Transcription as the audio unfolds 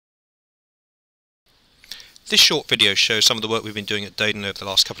This short video shows some of the work we've been doing at Daden over the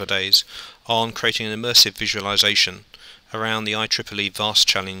last couple of days on creating an immersive visualization around the IEEE VAST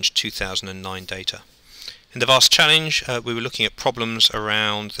Challenge 2009 data. In the VAST Challenge we were looking at problems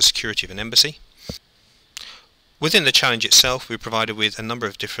around the security of an embassy. Within the challenge itself we were provided with a number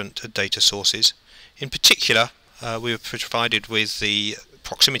of different data sources. In particular we were provided with the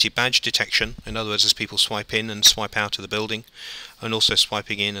proximity badge detection, in other words as people swipe in and swipe out of the building, and also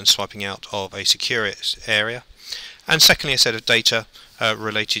swiping in and swiping out of a secure area. And secondly, a set of data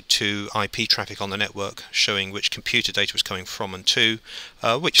related to IP traffic on the network, showing which computer data was coming from and to,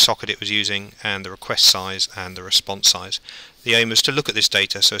 which socket it was using, and the request size and the response size. The aim was to look at this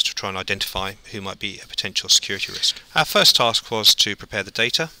data so as to try and identify who might be a potential security risk. Our first task was to prepare the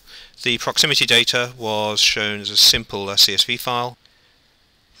data. The proximity data was shown as a simple CSV file.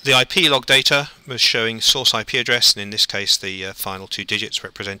 The IP log data was showing source IP address, and in this case the final two digits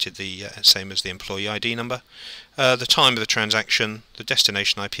represented the same as the employee ID number, the time of the transaction, the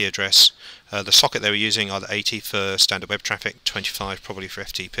destination IP address, the socket they were using, either 80 for standard web traffic, 25 probably for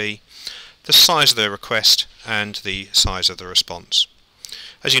FTP, the size of the request and the size of the response.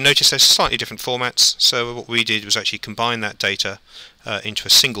 As you notice, there's slightly different formats, so what we did was actually combine that data into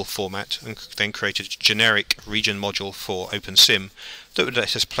a single format and then created a generic region module for OpenSIM that would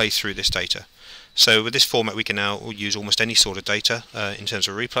let us play through this data. So with this format we can now use almost any sort of data in terms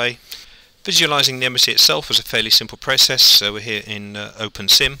of replay. Visualizing the embassy itself was a fairly simple process, so we're here in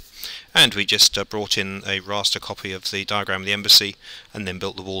OpenSIM, and we just brought in a raster copy of the diagram of the embassy and then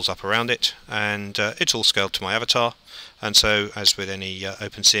built the walls up around it, and it's all scaled to my avatar. And so, as with any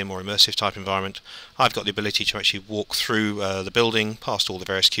OpenSIM or immersive type environment, I've got the ability to actually walk through the building, past all the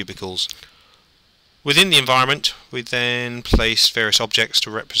various cubicles. Within the environment, we then place various objects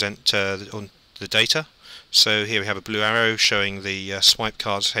to represent the data. So here we have a blue arrow showing the swipe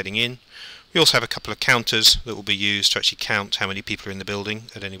cards heading in. We also have a couple of counters that will be used to actually count how many people are in the building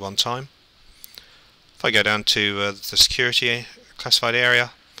at any one time. If I go down to the security classified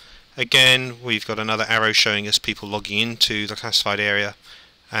area, again we've got another arrow showing us people logging into the classified area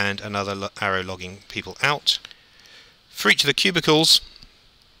and another arrow logging people out. For each of the cubicles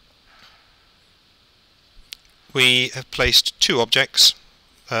we have placed two objects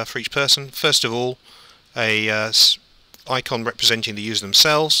for each person. First of all, a icon representing the user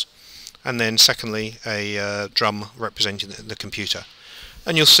themselves, and then secondly a drum representing the computer.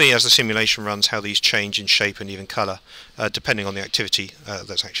 And you'll see as the simulation runs how these change in shape and even colour depending on the activity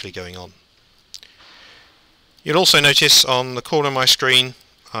that's actually going on. You'll also notice on the corner of my screen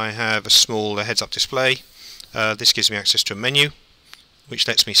I have a small heads-up display. This gives me access to a menu which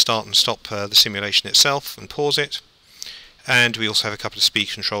lets me start and stop the simulation itself and pause it. And we also have a couple of speed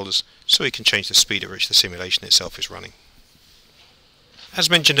controllers so we can change the speed at which the simulation itself is running. As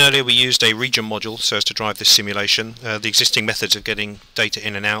mentioned earlier, we used a region module so as to drive this simulation. The existing methods of getting data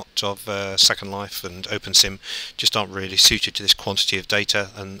in and out of Second Life and OpenSIM just aren't really suited to this quantity of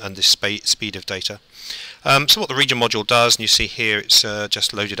data and this speed of data. So what the region module does, and you see here it's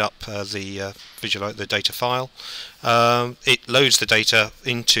just loaded up the data file. It loads the data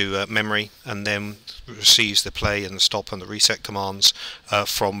into memory and then receives the play and the stop and the reset commands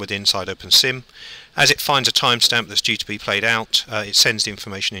from within inside OpenSIM. As it finds a timestamp that's due to be played out, it sends the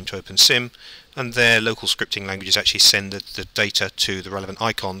information into OpenSIM, and their local scripting languages actually send the data to the relevant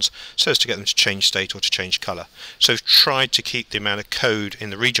icons so as to get them to change state or to change colour. So we've tried to keep the amount of code in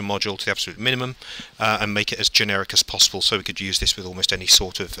the region module to the absolute minimum and make it as generic as possible so we could use this with almost any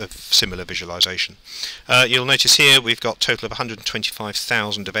sort of similar visualization. You'll notice here we've got a total of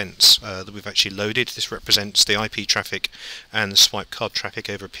 125,000 events that we've actually loaded. This represents the IP traffic and the swipe card traffic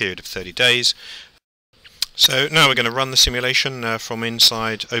over a period of 30 days. So now we're going to run the simulation from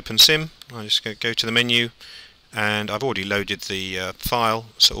inside OpenSIM. I'm just going to go to the menu, and I've already loaded the file,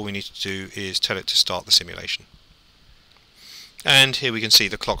 so all we need to do is tell it to start the simulation. And here we can see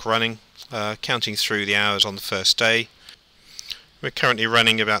the clock running, counting through the hours on the first day. We're currently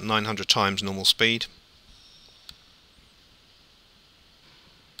running about 900 times normal speed.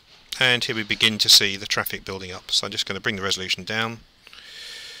 And here we begin to see the traffic building up. So I'm just going to bring the resolution down,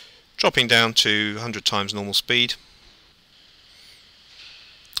 dropping down to 100 times normal speed.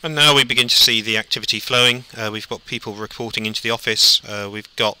 And now we begin to see the activity flowing. We've got people reporting into the office,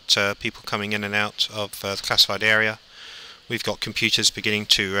 we've got people coming in and out of the classified area, we've got computers beginning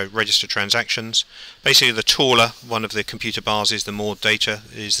to register transactions. Basically the taller one of the computer bars is, the more data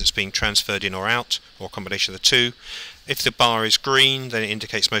is that's being transferred in or out, or a combination of the two. If the bar is green, then it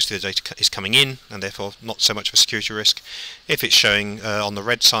indicates most of the data is coming in and therefore not so much of a security risk. If it's showing on the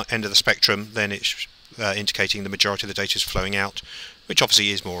red side end of the spectrum, then it's indicating the majority of the data is flowing out, which obviously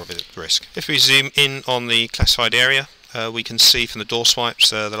is more of a risk. If we zoom in on the classified area, we can see from the door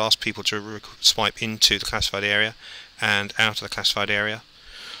swipes the last people to swipe into the classified area and out of the classified area.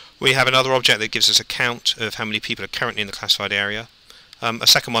 We have another object that gives us a count of how many people are currently in the classified area. A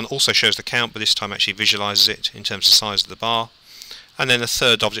second one also shows the count, but this time actually visualises it in terms of the size of the bar. And then a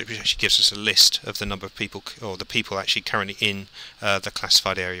third object which actually gives us a list of the number of people, or the people actually currently in the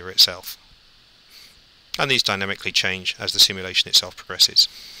classified area itself. And these dynamically change as the simulation itself progresses.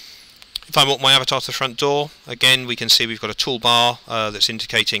 If I walk my avatar to the front door, again we can see we've got a toolbar that's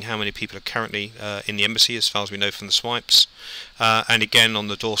indicating how many people are currently in the embassy as far as we know from the swipes. And again on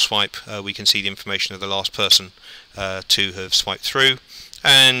the door swipe we can see the information of the last person to have swiped through,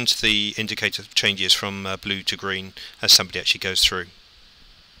 and the indicator changes from blue to green as somebody actually goes through.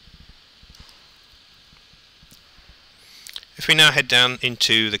 If we now head down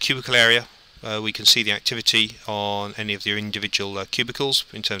into the cubicle area, we can see the activity on any of the individual cubicles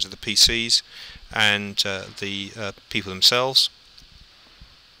in terms of the PCs and the people themselves.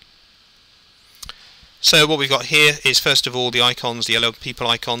 So what we've got here is first of all the icons, the yellow people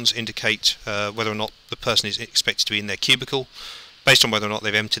icons indicate whether or not the person is expected to be in their cubicle, based on whether or not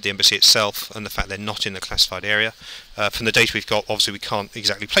they've entered the embassy itself and the fact they're not in the classified area. From the data we've got, obviously we can't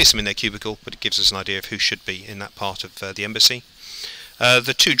exactly place them in their cubicle, but it gives us an idea of who should be in that part of the embassy.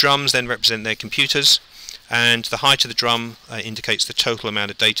 The two drums then represent their computers, and the height of the drum indicates the total amount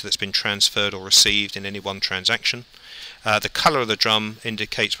of data that's been transferred or received in any one transaction. The colour of the drum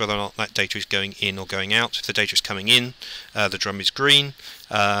indicates whether or not that data is going in or going out. If the data is coming in, the drum is green,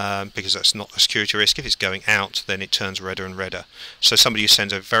 because that's not a security risk. If it's going out, then it turns redder and redder. So somebody who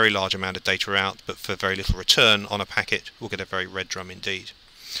sends a very large amount of data out, but for very little return on a packet, will get a very red drum indeed.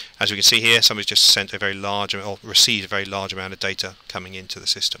 As we can see here, somebody's just sent a very large, or received a very large amount of data coming into the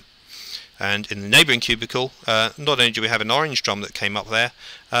system. And in the neighbouring cubicle, not only do we have an orange drum that came up there,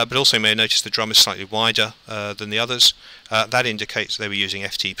 but also you may notice the drum is slightly wider than the others. That indicates they were using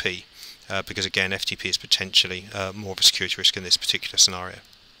FTP, because again FTP is potentially more of a security risk in this particular scenario.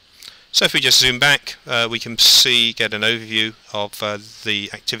 So if we just zoom back, we can get an overview of the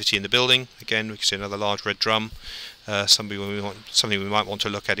activity in the building. Again, we can see another large red drum, something we might want to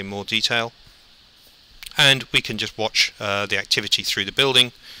look at in more detail. And we can just watch the activity through the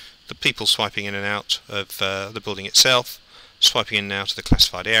building, the people swiping in and out of the building itself, swiping in and out of the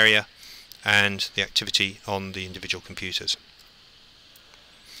classified area, and the activity on the individual computers.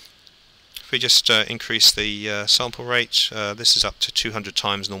 If we just increase the sample rate, this is up to 200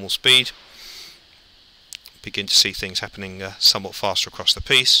 times normal speed. Begin to see things happening somewhat faster across the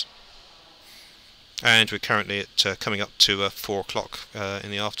piece. And we're currently at coming up to 4 o'clock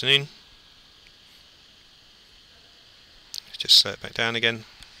in the afternoon. Let's just slow it back down again.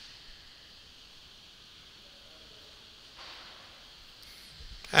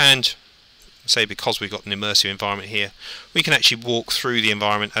 And say because we've got an immersive environment here, we can actually walk through the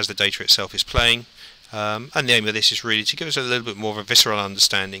environment as the data itself is playing. And the aim of this is really to give us a little bit more of a visceral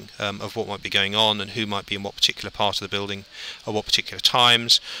understanding of what might be going on and who might be in what particular part of the building at what particular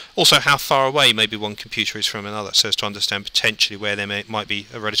times. Also how far away maybe one computer is from another, so as to understand potentially where there might be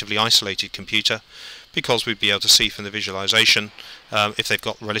a relatively isolated computer, because we'd be able to see from the visualization if they've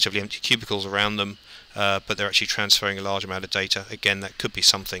got relatively empty cubicles around them, but they're actually transferring a large amount of data. Again, that could be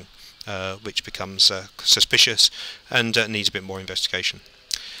something which becomes suspicious and needs a bit more investigation.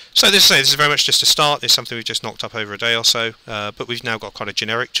 So this is very much just a start. It's something we've just knocked up over a day or so, but we've now got quite a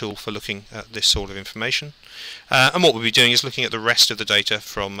generic tool for looking at this sort of information. And what we'll be doing is looking at the rest of the data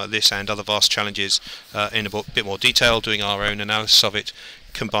from this and other vast challenges in a bit more detail, doing our own analysis of it,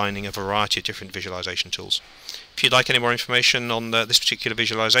 combining a variety of different visualization tools. If you'd like any more information on this particular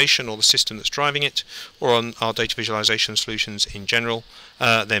visualization or the system that's driving it, or on our data visualization solutions in general,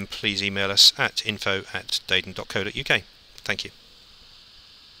 then please email us at info@daden.co.uk. Thank you.